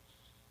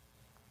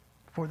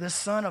 For this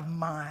son of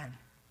mine,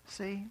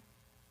 see,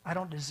 I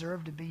don't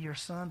deserve to be your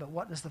son, but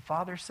what does the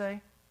Father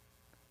say?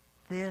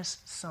 This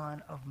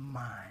son of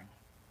mine.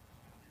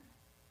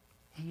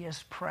 He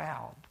is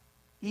proud,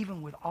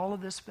 even with all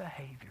of this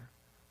behavior,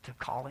 to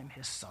call him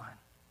his son.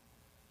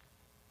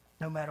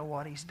 No matter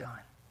what he's done.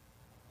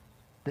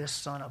 This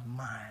son of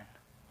mine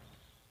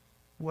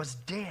was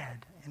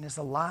dead and is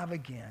alive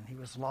again. He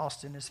was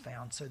lost and is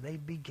found. So they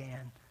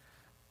began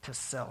to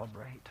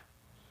celebrate.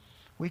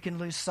 We can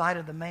lose sight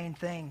of the main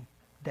thing,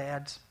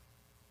 dads.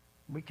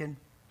 We can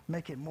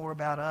make it more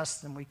about us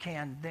than we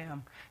can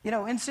them. You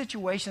know, in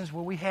situations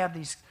where we have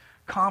these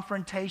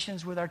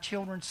confrontations with our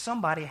children,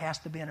 somebody has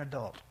to be an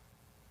adult.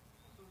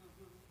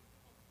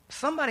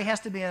 Somebody has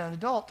to be an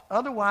adult.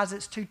 Otherwise,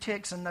 it's 2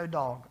 ticks and no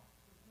dog.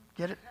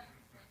 Get it?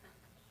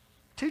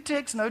 2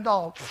 ticks, no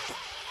dog.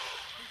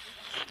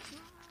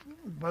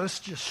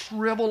 Both just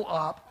shrivel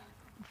up,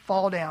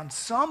 fall down.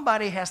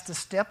 Somebody has to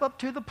step up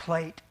to the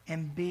plate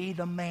and be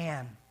the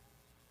man.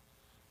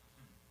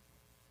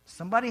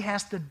 Somebody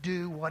has to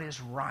do what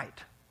is right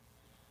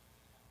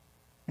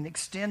and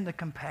extend the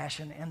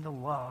compassion and the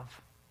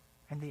love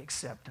and the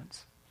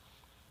acceptance.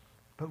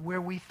 But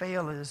where we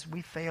fail is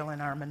we fail in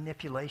our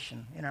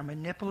manipulation, in our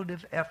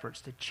manipulative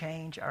efforts to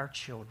change our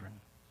children,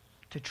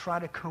 to try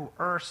to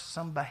coerce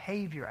some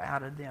behavior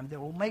out of them that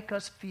will make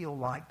us feel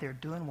like they're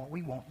doing what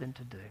we want them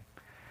to do,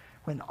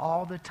 when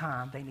all the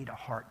time they need a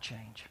heart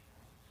change,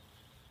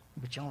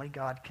 which only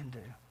God can do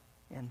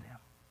in them.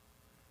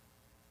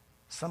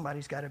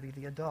 Somebody's got to be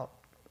the adult.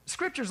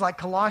 Scriptures like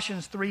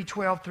Colossians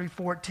 3:12 through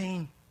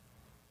 14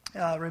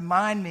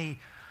 remind me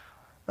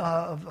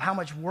of how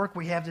much work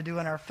we have to do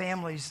in our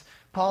families.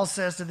 Paul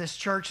says to this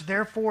church,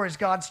 therefore, as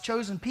God's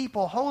chosen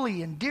people,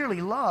 holy and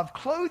dearly loved,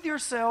 clothe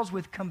yourselves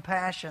with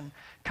compassion,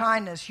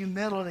 kindness,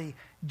 humility,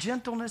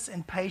 gentleness,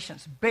 and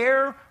patience.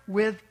 Bear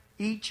with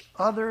each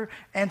other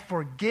and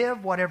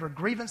forgive whatever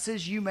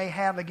grievances you may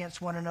have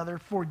against one another.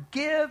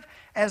 Forgive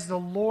as the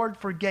Lord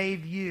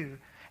forgave you.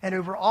 And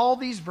over all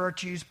these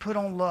virtues, put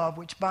on love,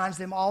 which binds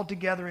them all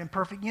together in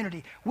perfect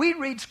unity. We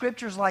read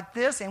scriptures like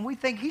this, and we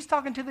think he's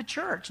talking to the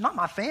church, not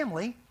my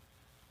family.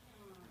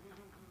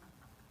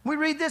 We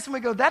read this, and we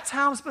go, that's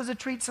how I'm supposed to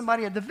treat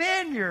somebody at the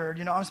vineyard.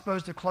 You know, I'm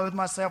supposed to clothe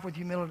myself with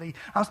humility.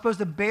 I'm supposed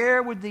to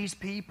bear with these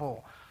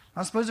people.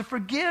 I'm supposed to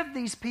forgive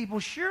these people.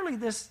 Surely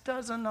this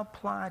doesn't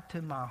apply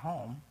to my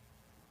home.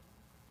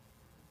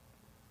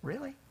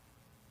 Really?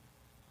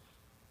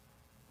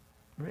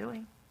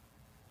 Really?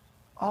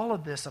 All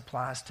of this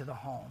applies to the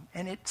home.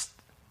 And it's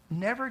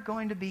never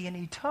going to be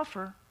any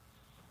tougher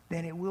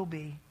than it will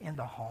be in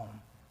the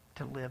home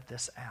to live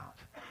this out.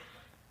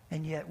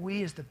 And yet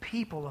we as the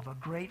people of a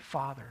great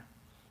Father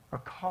are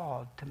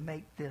called to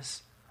make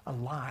this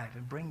alive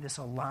and bring this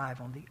alive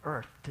on the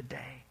earth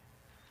today.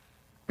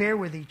 Bear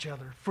with each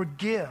other.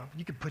 Forgive.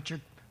 You could put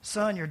your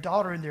son, your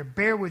daughter in there.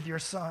 Bear with your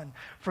son.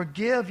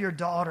 Forgive your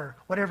daughter,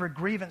 whatever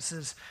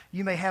grievances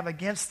you may have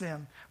against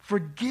them.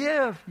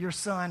 Forgive your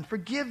son.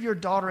 Forgive your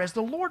daughter as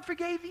the Lord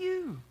forgave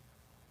you.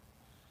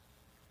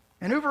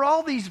 And over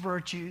all these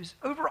virtues,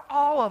 over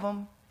all of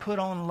them, put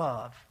on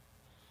love.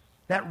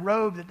 That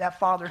robe that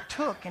father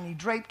took and he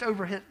draped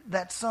over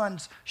that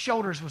son's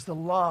shoulders was the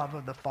love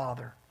of the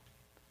Father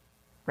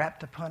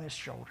wrapped upon his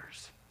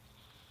shoulders.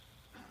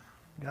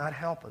 God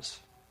help us.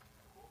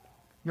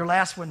 Your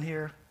last one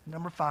here,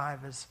 number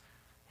 5, is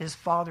his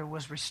father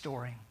was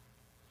restoring.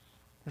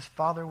 His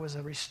father was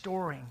a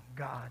restoring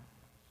God.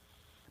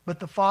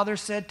 But the father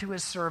said to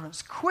his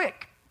servants,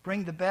 quick,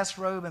 bring the best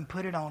robe and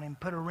put it on him.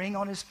 Put a ring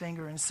on his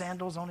finger and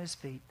sandals on his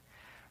feet.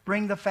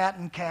 Bring the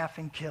fattened calf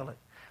and kill it.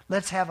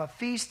 Let's have a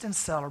feast and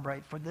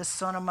celebrate, for this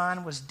son of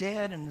mine was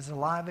dead and is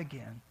alive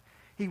again.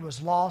 He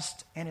was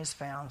lost and is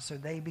found. So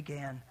they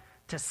began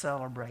to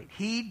celebrate.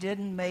 He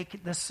didn't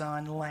make the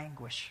son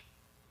languish.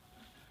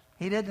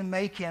 He didn't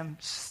make him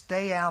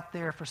stay out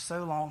there for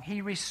so long.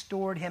 He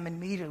restored him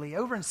immediately.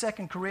 Over in 2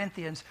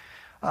 Corinthians,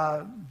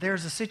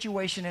 there's a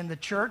situation in the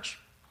church.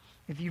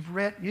 If you've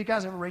read, you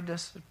guys ever read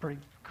this? It's a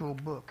pretty cool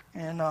book.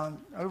 And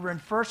over in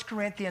 1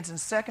 Corinthians and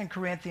 2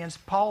 Corinthians,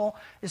 Paul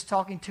is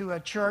talking to a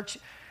church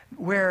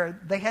where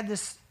they had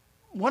this,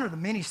 one of the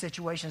many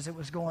situations that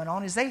was going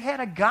on is they had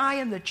a guy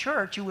in the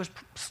church who was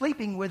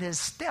sleeping with his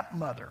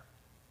stepmother.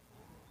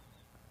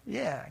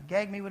 Yeah,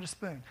 gag me with a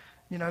spoon.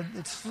 You know,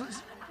 it's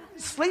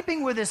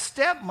sleeping with his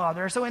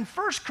stepmother. So in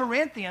 1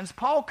 Corinthians,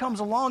 Paul comes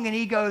along and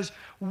he goes,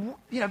 you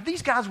know,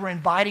 these guys were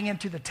inviting him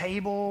to the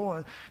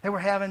table. They were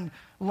having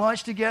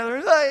lunch together.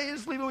 Hey, you're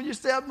sleeping with your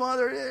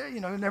stepmother, you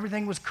know, and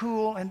everything was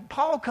cool. And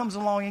Paul comes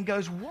along and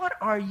goes, what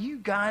are you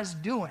guys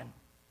doing?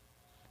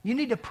 You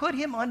need to put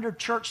him under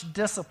church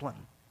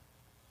discipline.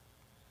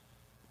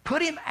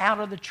 Put him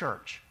out of the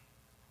church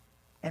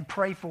and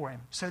pray for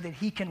him so that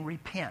he can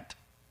repent.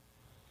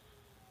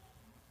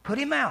 Put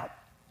him out.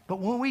 But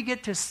when we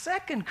get to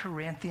 2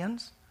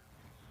 Corinthians,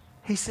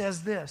 he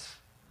says this.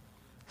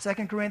 2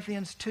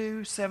 Corinthians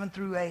 2, 7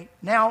 through 8.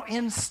 Now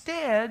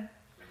instead,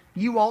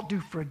 you ought to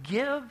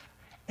forgive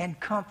and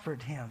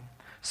comfort him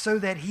so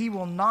that he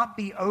will not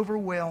be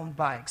overwhelmed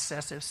by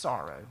excessive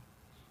sorrow.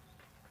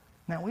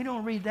 Now, we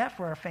don't read that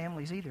for our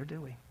families either,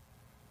 do we?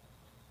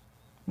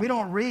 We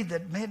don't read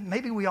that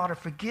maybe we ought to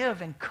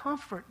forgive and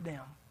comfort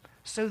them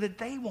so that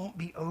they won't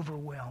be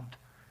overwhelmed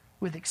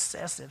with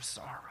excessive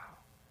sorrow.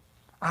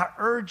 I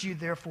urge you,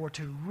 therefore,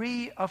 to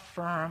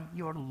reaffirm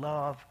your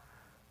love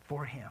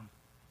for him.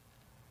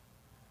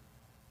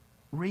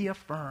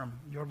 Reaffirm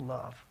your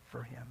love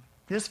for him.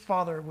 This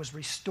father was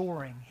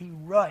restoring. He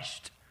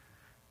rushed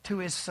to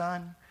his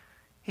son.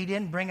 He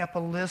didn't bring up a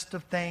list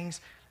of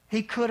things.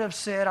 He could have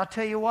said, I'll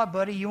tell you what,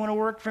 buddy, you want to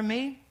work for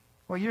me?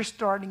 Well, you're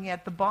starting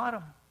at the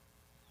bottom.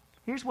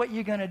 Here's what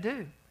you're going to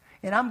do.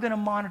 And I'm going to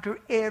monitor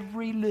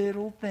every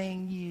little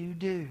thing you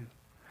do.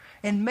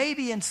 And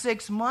maybe in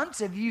 6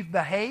 months, if you've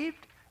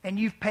behaved and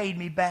you've paid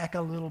me back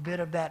a little bit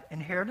of that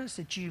inheritance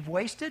that you've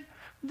wasted,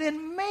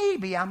 then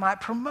maybe I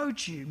might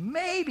promote you.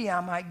 Maybe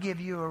I might give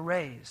you a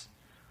raise.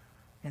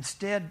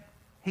 Instead,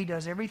 he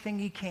does everything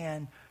he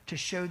can to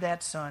show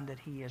that son that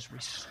he is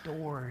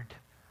restored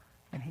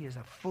and he is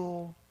a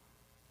full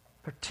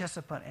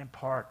participant and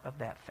part of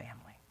that family.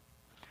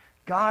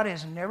 God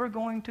is never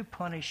going to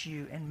punish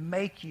you and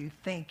make you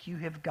think you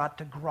have got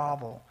to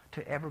grovel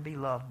to ever be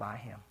loved by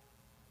him.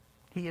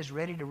 He is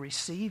ready to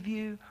receive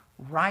you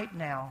right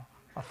now,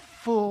 a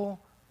full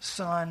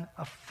son,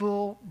 a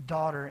full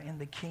daughter in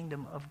the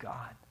kingdom of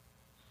God.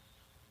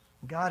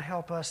 God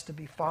help us to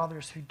be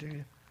fathers who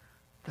do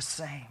the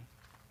same.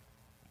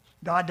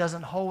 God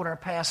doesn't hold our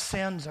past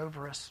sins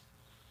over us.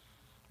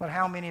 But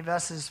how many of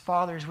us as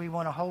fathers, we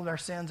want to hold our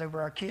sins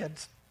over our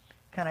kids?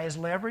 Kind of as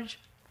leverage?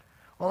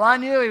 Well, I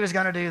knew he was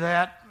going to do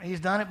that. He's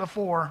done it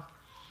before.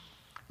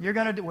 You're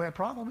going to do, well,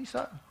 probably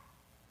so.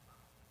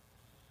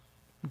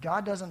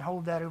 God doesn't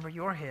hold that over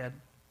your head.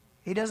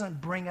 He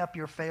doesn't bring up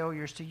your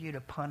failures to you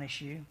to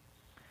punish you.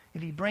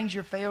 If he brings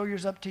your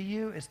failures up to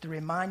you, it's to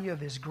remind you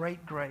of his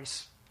great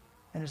grace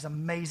and his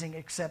amazing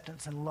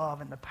acceptance and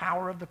love and the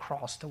power of the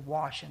cross to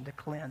wash and to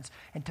cleanse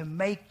and to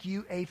make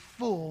you a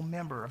full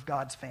member of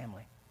God's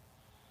family.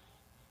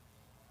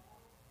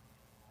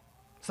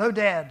 So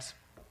dads,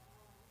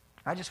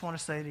 I just want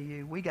to say to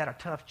you, we got a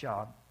tough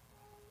job.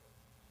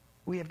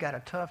 We have got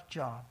a tough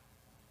job.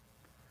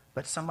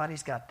 But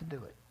somebody's got to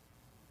do it.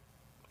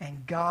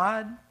 And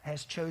God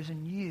has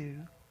chosen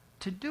you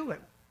to do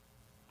it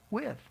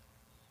with.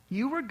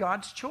 You were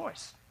God's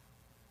choice.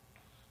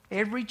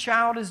 Every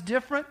child is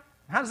different.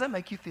 How does that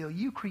make you feel?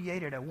 You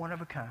created a one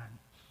of a kind.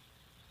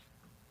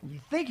 You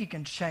think you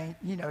can change,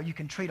 you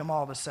can treat them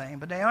all the same,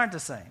 but they aren't the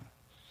same.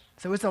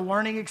 So it's a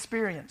learning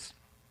experience.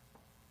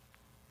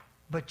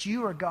 But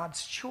you are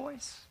God's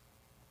choice.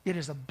 It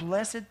is a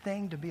blessed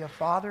thing to be a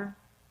father.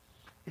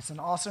 It's an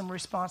awesome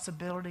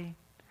responsibility.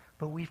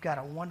 But we've got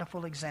a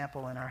wonderful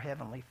example in our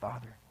Heavenly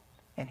Father.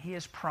 And he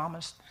has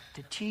promised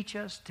to teach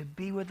us, to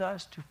be with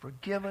us, to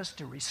forgive us,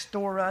 to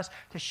restore us,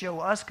 to show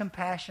us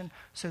compassion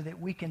so that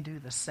we can do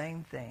the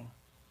same thing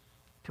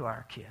to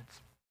our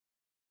kids.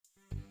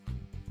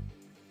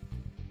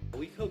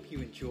 We hope you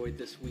enjoyed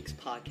this week's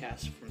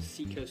podcast from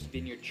Seacoast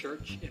Vineyard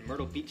Church in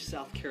Myrtle Beach,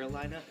 South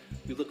Carolina.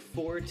 We look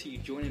forward to you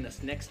joining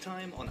us next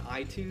time on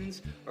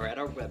iTunes or at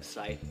our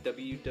website,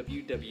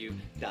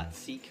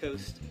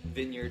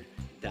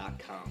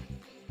 www.seacoastvineyard.com.